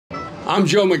I'm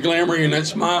Joe McGlamry, and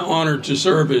it's my honor to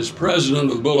serve as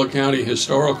president of the Bulloch County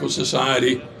Historical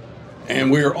Society, and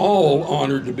we're all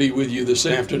honored to be with you this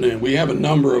afternoon. We have a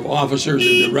number of officers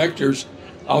and directors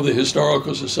of the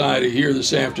Historical Society here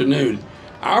this afternoon.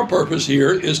 Our purpose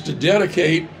here is to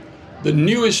dedicate the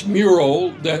newest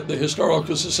mural that the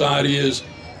Historical Society has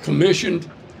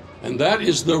commissioned, and that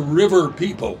is the River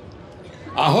People.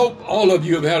 I hope all of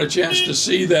you have had a chance to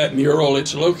see that mural.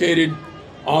 It's located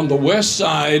on the west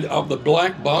side of the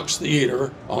Black Box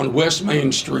Theater on West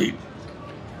Main Street.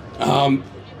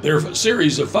 There are a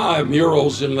series of 5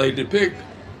 murals, and they depict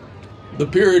the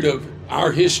period of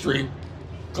our history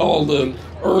called the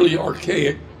Early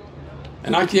Archaic.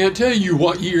 And I can't tell you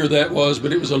what year that was,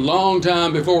 but it was a long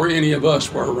time before any of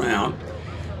us were around.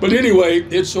 But anyway,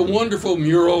 it's a wonderful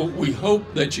mural. We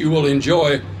hope that you will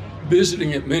enjoy visiting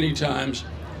it many times.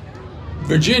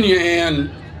 Virginia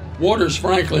Ann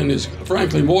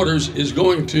Franklin Waters is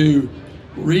going to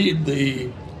read the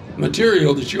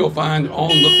material that you'll find on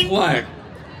the plaque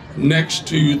next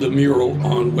to the mural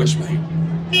on West Main.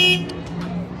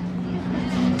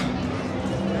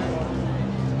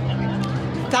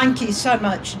 Thank you so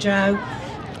much, Joe.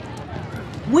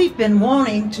 We've been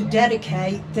wanting to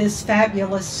dedicate this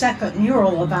fabulous second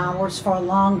mural of ours for a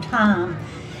long time.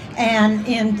 And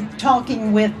in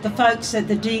talking with the folks at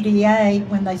the DDA,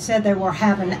 when they said they were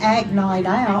having Ag Night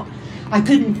Out, I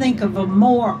couldn't think of a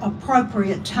more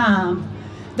appropriate time.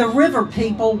 The River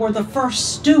People were the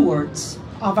first stewards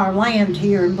of our land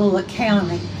here in Bulloch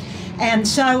County. And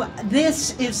so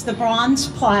this is the bronze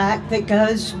plaque that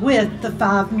goes with the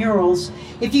 5 murals,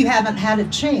 if you haven't had a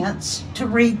chance to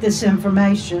read this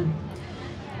information.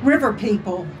 River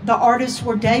People, the artists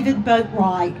were David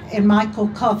Boatwright and Michael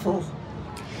Kuffel.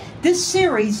 This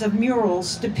series of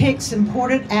murals depicts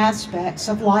important aspects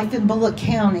of life in Bulloch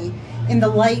County in the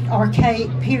late Archaic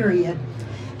period.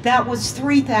 That was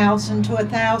 3,000 to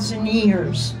 1,000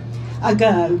 years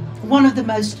ago, one of the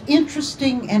most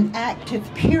interesting and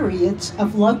active periods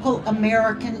of local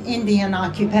American Indian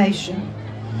occupation.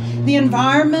 The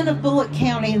environment of Bulloch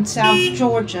County in South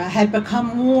Georgia had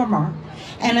become warmer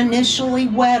and initially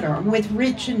wetter, with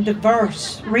rich and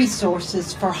diverse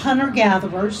resources for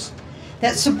hunter-gatherers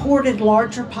that supported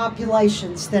larger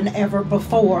populations than ever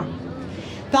before.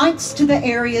 Thanks to the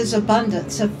area's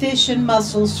abundance of fish and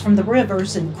mussels from the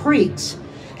rivers and creeks,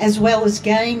 as well as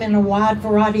game and a wide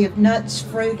variety of nuts,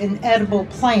 fruit, and edible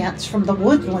plants from the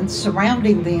woodlands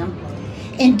surrounding them,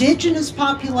 indigenous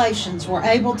populations were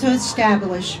able to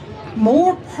establish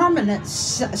more permanent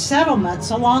settlements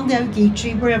along the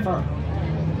Ogeechee River.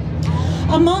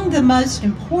 Among the most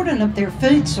important of their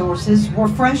food sources were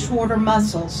freshwater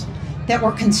mussels that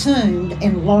were consumed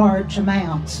in large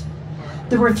amounts.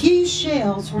 The refused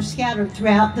shells were scattered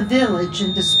throughout the village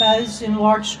and disposed in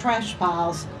large trash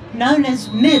piles known as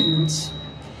middens.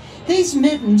 These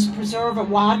middens preserve a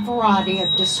wide variety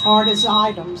of discarded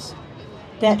items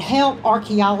that help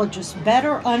archaeologists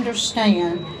better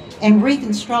understand and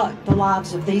reconstruct the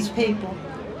lives of these people.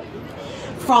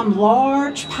 From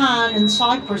large pine and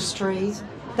cypress trees,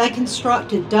 they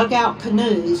constructed dugout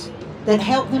canoes that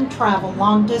helped them travel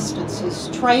long distances,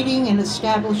 trading and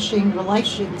establishing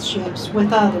relationships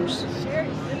with others.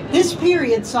 This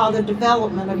period saw the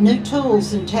development of new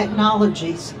tools and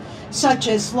technologies, such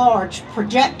as large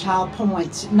projectile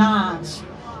points, knives,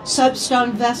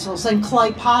 soapstone vessels, and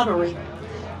clay pottery.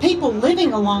 People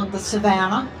living along the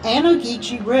Savannah and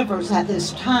Ogeechee rivers at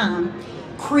this time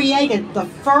created the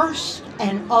first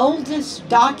and oldest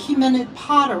documented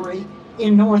pottery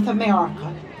in North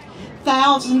America,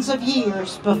 thousands of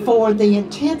years before the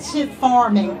intensive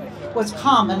farming was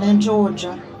common in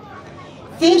Georgia.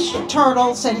 Fish,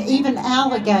 turtles, and even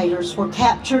alligators were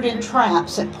captured in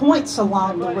traps at points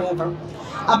along the river,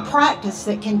 a practice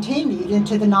that continued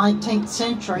into the 19th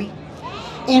century.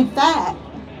 In fact,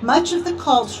 much of the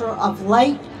culture of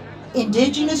late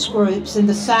indigenous groups in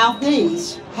the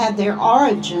Southeast had their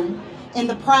origin in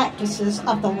the practices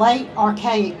of the late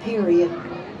Archaic period.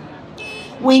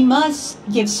 We must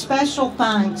give special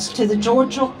thanks to the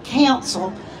Georgia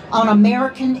Council on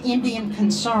American Indian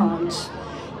Concerns.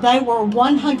 They were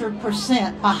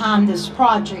 100% behind this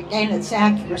project and its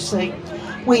accuracy.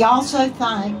 We also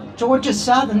thank Georgia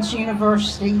Southern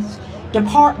University's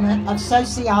Department of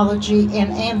Sociology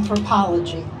and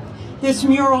Anthropology. This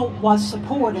mural was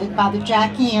supported by the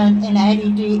Jack N. and Addie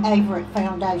D. Averett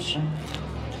Foundation.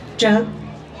 Joe?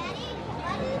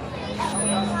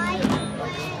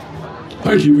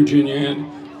 Thank you, Virginia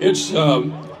Ann. This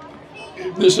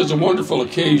is a wonderful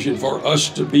occasion for us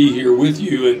to be here with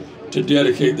you and to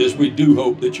dedicate this. We do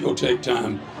hope that you'll take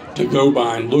time to go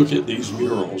by and look at these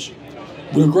murals.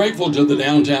 We're grateful to the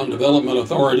Downtown Development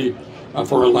Authority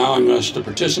for allowing us to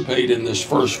participate in this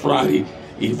First Friday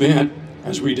event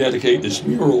as we dedicate this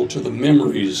mural to the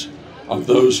memories of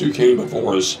those who came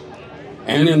before us,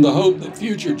 and in the hope that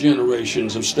future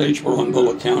generations of Statesboro and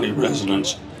Bulloch County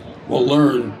residents will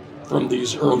learn from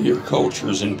these earlier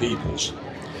cultures and peoples.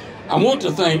 I want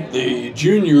to thank the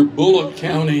Junior Bulloch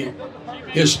County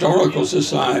Historical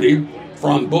Society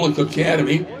from Bulloch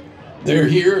Academy. They're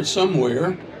here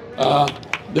somewhere.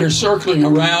 They're circling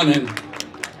around, and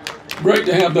great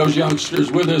to have those youngsters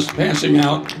with us, passing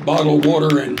out bottled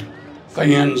water and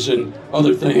fans and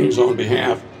other things on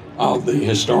behalf of the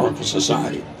Historical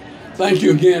Society. Thank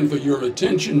you again for your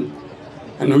attention,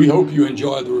 and we hope you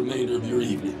enjoy the remainder of your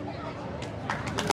evening.